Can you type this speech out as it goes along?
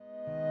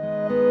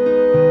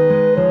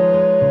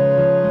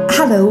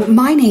Hello,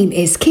 my name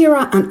is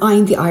Ciara and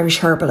I'm the Irish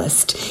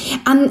Herbalist.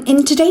 And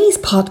in today's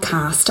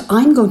podcast,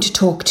 I'm going to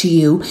talk to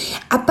you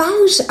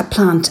about a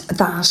plant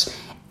that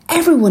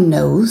everyone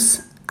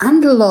knows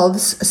and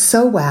loves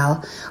so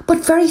well,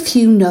 but very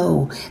few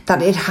know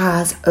that it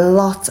has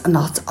lots and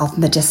lots of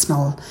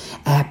medicinal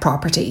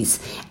properties,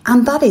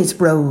 and that is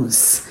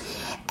rose.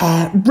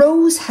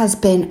 Rose has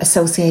been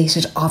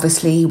associated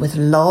obviously with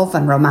love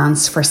and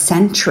romance for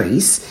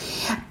centuries,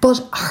 but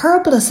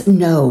herbalists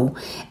know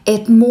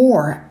it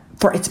more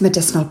for its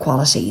medicinal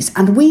qualities,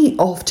 and we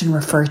often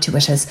refer to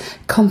it as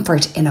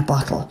comfort in a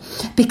bottle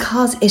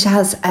because it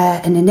has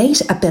an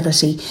innate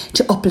ability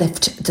to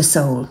uplift the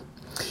soul.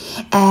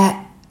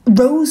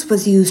 Rose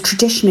was used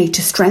traditionally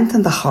to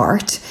strengthen the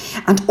heart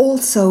and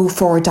also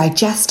for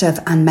digestive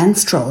and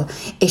menstrual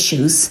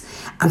issues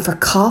and for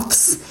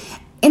coughs,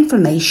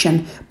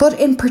 inflammation, but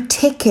in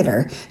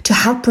particular to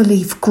help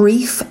relieve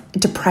grief,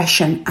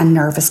 depression and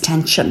nervous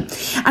tension.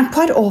 And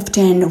quite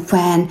often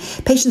when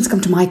patients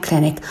come to my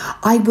clinic,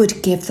 I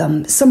would give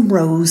them some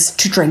rose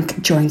to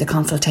drink during the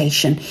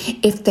consultation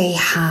if they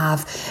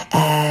have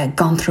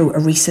gone through a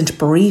recent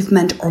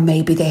bereavement, or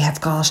maybe they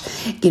have got,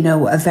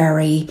 a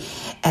very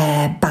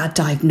bad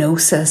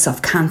diagnosis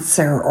of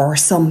cancer or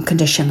some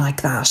condition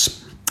like that.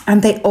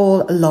 And they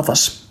all love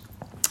it.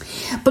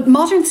 But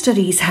modern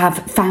studies have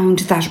found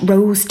that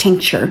rose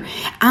tincture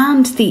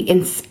and the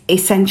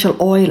essential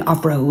oil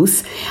of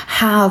rose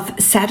have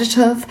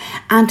sedative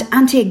and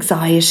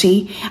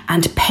anti-anxiety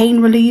and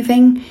pain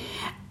relieving,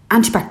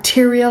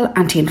 antibacterial,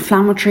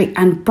 anti-inflammatory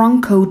and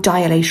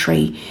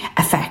bronchodilatory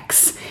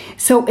effects.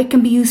 So it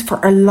can be used for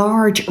a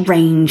large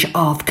range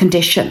of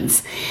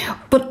conditions.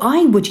 But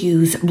I would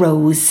use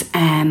rose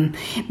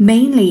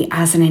mainly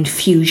as an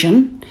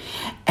infusion.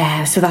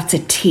 So that's a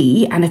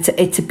tea, and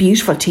it's a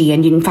beautiful tea,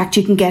 and in fact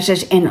you can get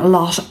it in a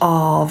lot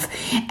of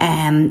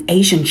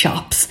Asian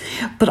shops.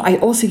 But I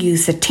also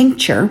use the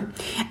tincture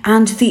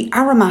and the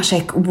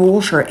aromatic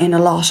water in a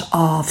lot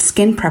of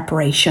skin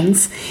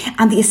preparations,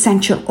 and the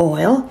essential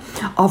oil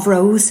of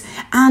rose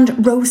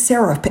and rose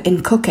syrup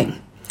in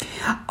cooking.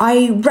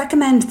 I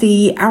recommend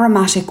the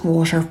aromatic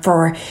water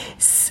for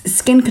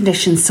skin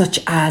conditions such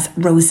as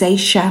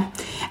rosacea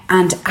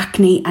and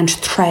acne and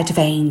thread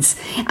veins.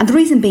 And the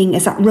reason being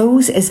is that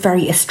rose is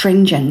very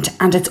astringent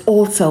and it's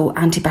also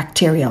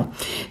antibacterial.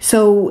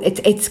 So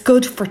it's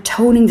good for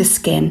toning the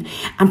skin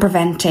and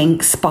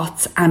preventing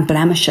spots and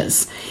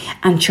blemishes.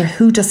 And sure,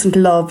 who doesn't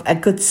love a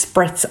good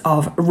spritz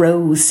of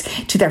rose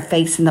to their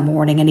face in the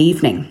morning and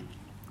evening?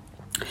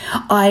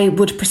 I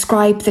would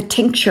prescribe the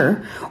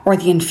tincture or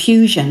the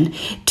infusion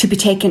to be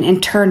taken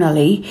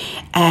internally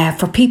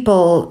for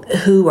people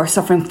who are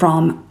suffering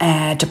from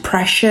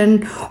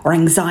depression or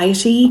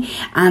anxiety.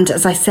 And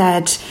as I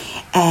said,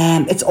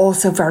 it's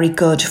also very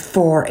good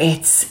for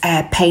its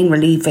pain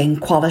relieving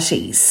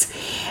qualities.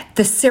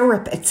 The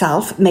syrup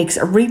itself makes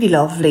a really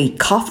lovely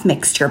cough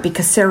mixture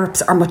because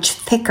syrups are much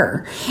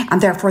thicker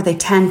and therefore they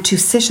tend to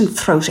sit in the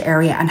throat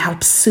area and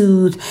help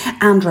soothe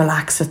and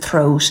relax the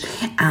throat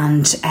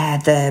and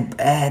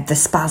the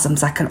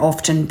spasms that can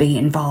often be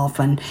involved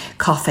when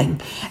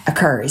coughing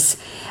occurs.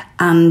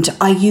 And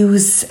I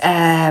use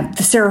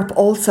the syrup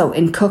also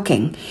in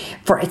cooking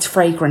for its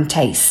fragrant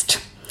taste.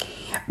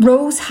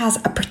 Rose has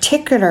a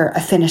particular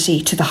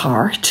affinity to the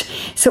heart,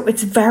 so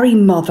it's very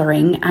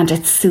mothering and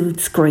it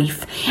soothes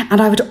grief.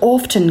 And I would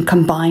often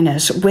combine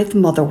it with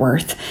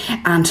motherwort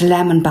and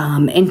lemon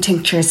balm in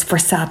tinctures for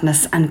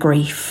sadness and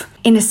grief.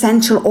 In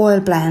essential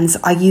oil blends,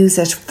 I use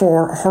it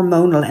for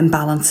hormonal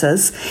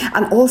imbalances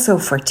and also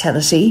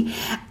fertility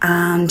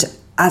and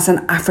as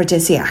an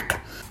aphrodisiac.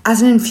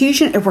 As an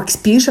infusion, it works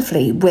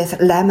beautifully with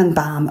lemon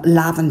balm,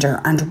 lavender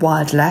and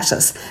wild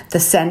lettuce. The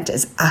scent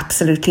is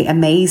absolutely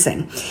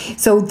amazing.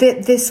 So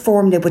this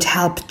formula would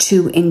help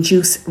to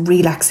induce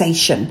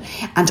relaxation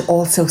and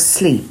also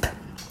sleep.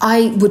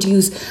 I would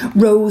use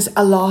rose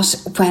a lot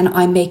when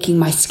I'm making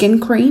my skin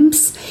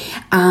creams,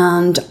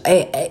 and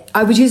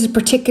I would use it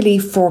particularly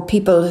for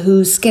people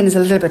whose skin is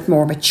a little bit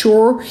more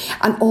mature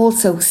and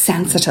also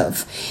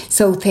sensitive.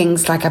 So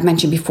things like I've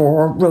mentioned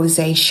before,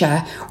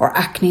 rosacea or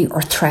acne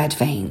or thread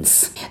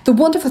veins. The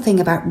wonderful thing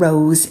about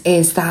rose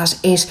is that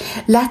it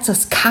lets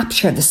us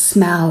capture the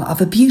smell of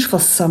a beautiful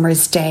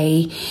summer's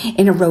day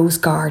in a rose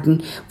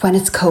garden when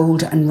it's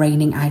cold and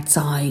raining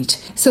outside.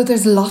 So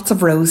there's lots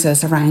of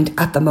roses around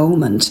at the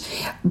moment,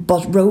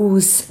 but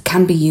rose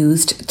can be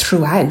used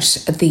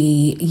throughout the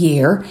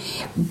year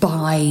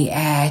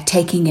by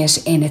taking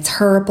it in its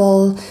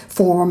herbal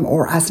form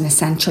or as an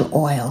essential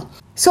oil.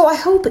 So I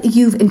hope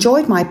you've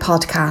enjoyed my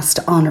podcast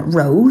on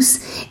rose.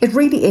 It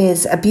really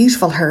is a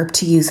beautiful herb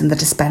to use in the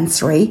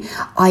dispensary.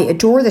 I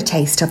adore the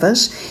taste of it.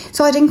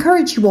 So I'd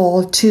encourage you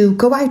all to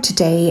go out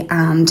today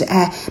and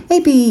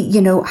maybe,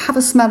 have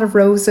a smell of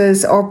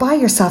roses or buy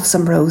yourself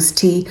some rose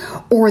tea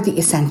or the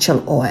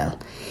essential oil.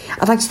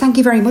 I'd like to thank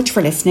you very much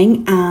for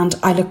listening, and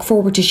I look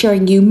forward to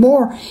sharing you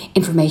more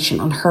information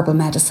on herbal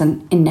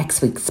medicine in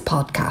next week's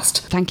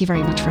podcast. Thank you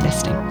very much for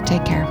listening.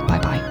 Take care.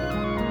 Bye-bye.